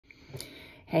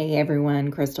Hey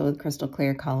everyone, Crystal with Crystal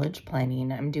Clear College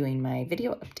Planning. I'm doing my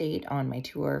video update on my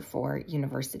tour for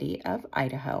University of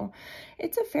Idaho.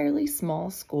 It's a fairly small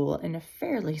school in a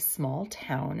fairly small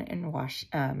town in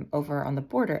over on the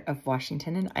border of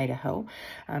Washington and Idaho.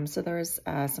 So there's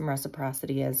some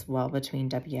reciprocity as well between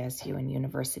WSU and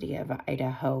University of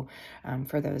Idaho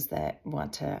for those that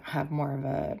want to have more of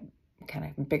a kind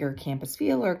of bigger campus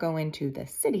feel or go into the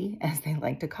city, as they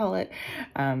like to call it.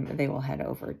 They will head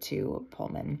over to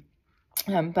Pullman.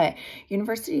 But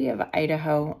University of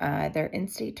Idaho, their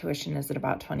in-state tuition is at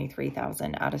about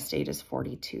 $23,000. Out-of-state is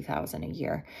 $42,000 a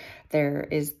year. There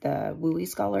is the WUI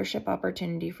scholarship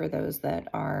opportunity for those that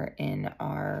are in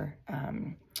our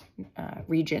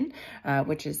region,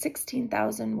 which is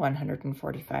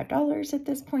 $16,145 at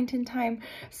this point in time.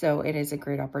 So it is a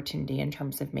great opportunity in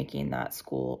terms of making that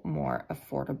school more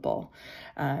affordable.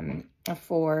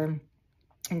 For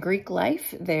Greek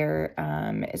life, there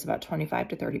is about 25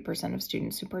 to 30% of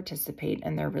students who participate,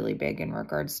 and they're really big in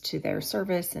regards to their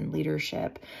service and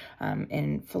leadership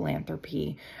and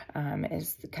philanthropy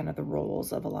is kind of the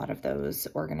roles of a lot of those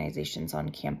organizations on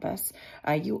campus.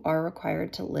 You are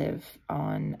required to live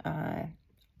on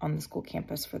the school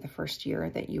campus for the first year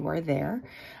that you are there,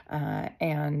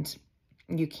 and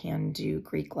you can do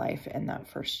Greek life in that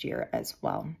first year as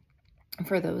well.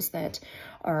 For those that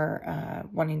are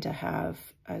wanting to have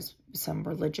some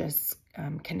religious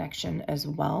connection as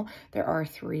well, there are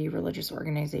 3 religious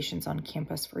organizations on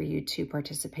campus for you to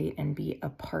participate and be a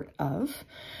part of.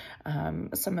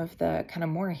 Some of the kind of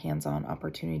more hands-on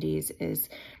opportunities is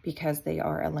because they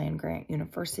are a land-grant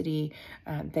university.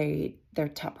 Their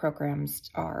top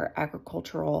programs are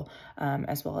agricultural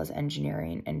as well as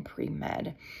engineering and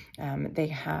pre-med. They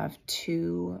have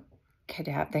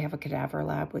they have a cadaver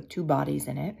lab with 2 bodies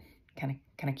in it. Kind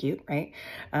of cute, right?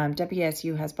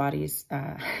 WSU has bodies,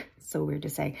 so weird to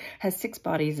say, has 6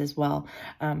 bodies as well,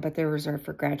 but they're reserved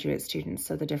for graduate students.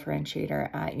 So the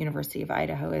differentiator at University of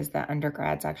Idaho is that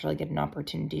undergrads actually get an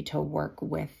opportunity to work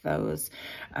with those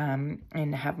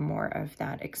and have more of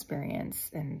that experience.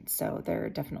 And so they're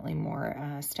definitely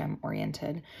more STEM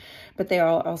oriented, but they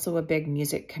are also a big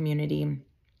music community.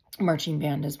 Marching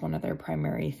band is one of their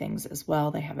primary things as well.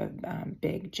 They have a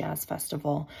big jazz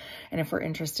festival. And if we're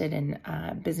interested in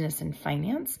business and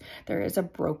finance, there is a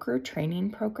broker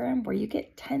training program where you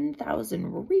get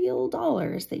 $10,000 real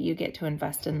dollars that you get to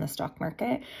invest in the stock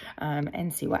market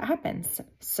and see what happens.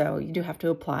 So you do have to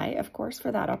apply, of course, for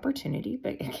that opportunity,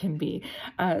 but it can be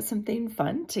something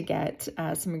fun to get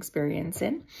some experience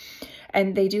in.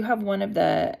 And they do have one of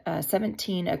the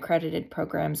 17 accredited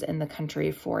programs in the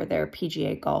country for their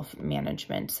PGA golf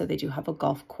management. So they do have a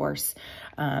golf course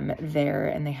there,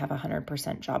 and they have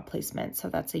 100% job placement. So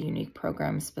that's a unique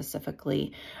program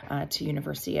specifically to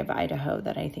University of Idaho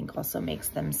that I think also makes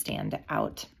them stand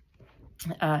out.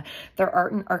 Their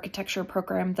art and architecture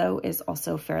program, though, is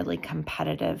also fairly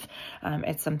competitive.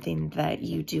 It's something that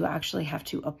you do actually have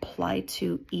to apply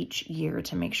to each year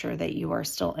to make sure that you are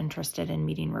still interested in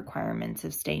meeting requirements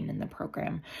of staying in the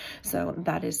program. So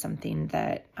that is something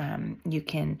that you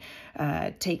can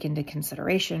take into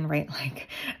consideration, right? Like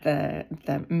the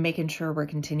making sure we're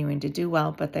continuing to do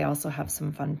well, but they also have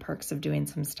some fun perks of doing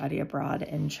some study abroad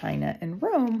in China and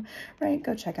Rome, right?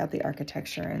 Go check out the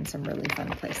architecture and some really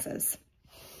fun places.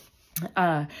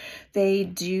 They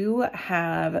do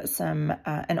have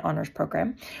an honors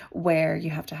program where you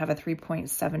have to have a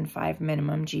 3.75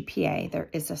 minimum GPA. There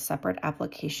is a separate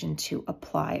application to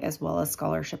apply, as well as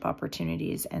scholarship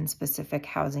opportunities and specific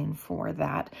housing for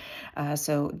that.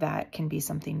 So that can be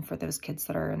something for those kids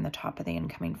that are in the top of the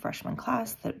incoming freshman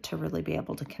class to really be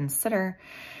able to consider.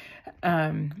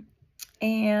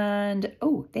 And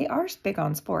they are big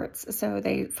on sports. So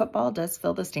football does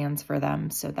fill the stands for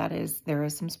them. So there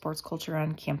is some sports culture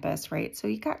on campus, right? So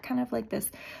you got kind of like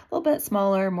this little bit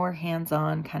smaller, more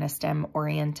hands-on, kind of STEM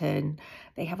oriented.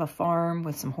 They have a farm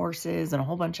with some horses and a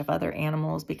whole bunch of other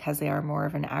animals because they are more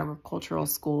of an agricultural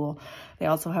school. They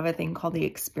also have a thing called the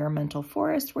experimental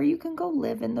forest where you can go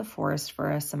live in the forest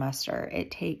for a semester.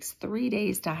 It takes 3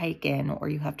 days to hike in, or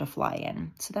you have to fly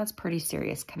in. So that's pretty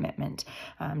serious commitment.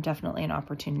 Definitely an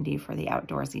opportunity for the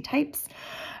outdoorsy types.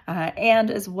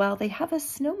 And as well, they have a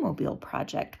snowmobile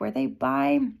project where they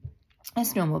buy a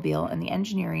snowmobile, and the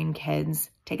engineering kids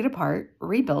take it apart,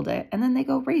 rebuild it, and then they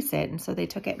go race it. And so they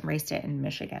took it and raced it in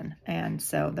Michigan. And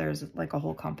so there's like a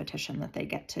whole competition that they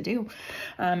get to do.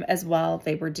 As well,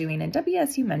 they were doing, and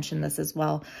WSU mentioned this as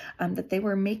well, that they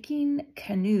were making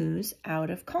canoes out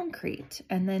of concrete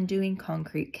and then doing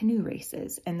concrete canoe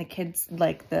races. And the kids,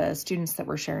 like the students that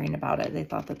were sharing about it, they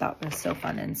thought that that was so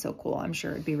fun and so cool. I'm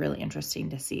sure it'd be really interesting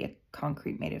to see a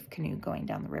concrete made of canoe going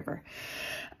down the river.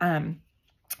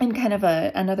 And kind of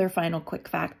another final quick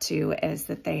fact too is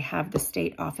that they have the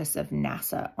state office of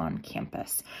NASA on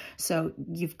campus. So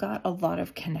you've got a lot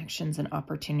of connections and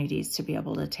opportunities to be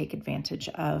able to take advantage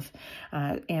of.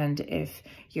 And if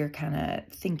you're kind of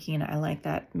thinking, I like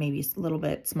that maybe a little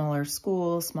bit smaller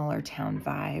school, smaller town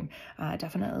vibe,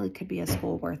 definitely could be a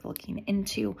school worth looking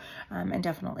into, and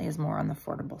definitely is more on the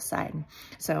affordable side.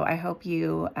 So I hope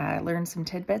you learned some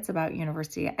tidbits about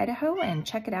University of Idaho and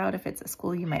check it out if it's a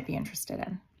school you might be interested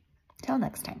in. Till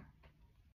next time.